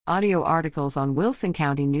audio articles on Wilson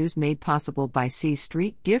County News made possible by C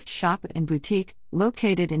Street Gift Shop and Boutique,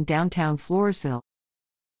 located in downtown Floresville.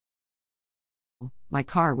 My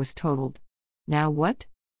car was totaled. Now what?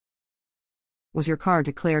 Was your car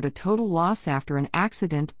declared a total loss after an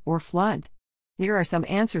accident or flood? Here are some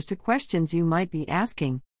answers to questions you might be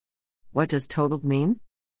asking. What does totaled mean?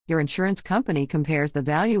 Your insurance company compares the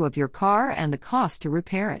value of your car and the cost to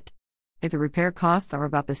repair it. If the repair costs are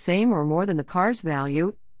about the same or more than the car's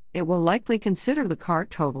value, it will likely consider the car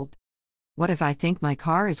totaled. What if I think my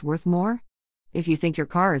car is worth more? If you think your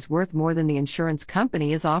car is worth more than the insurance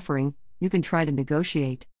company is offering, you can try to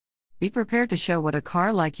negotiate. Be prepared to show what a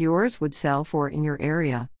car like yours would sell for in your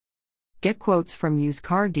area. Get quotes from used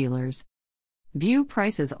car dealers. View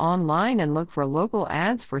prices online and look for local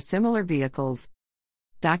ads for similar vehicles.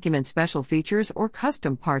 Document special features or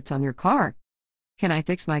custom parts on your car. Can I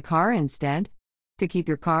fix my car instead? To keep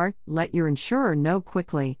your car, let your insurer know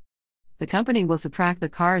quickly. The company will subtract the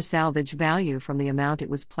car's salvage value from the amount it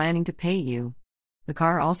was planning to pay you. The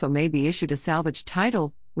car also may be issued a salvage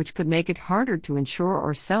title, which could make it harder to insure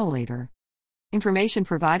or sell later. Information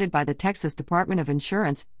provided by the Texas Department of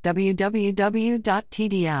Insurance,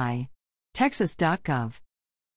 www.tditexas.gov.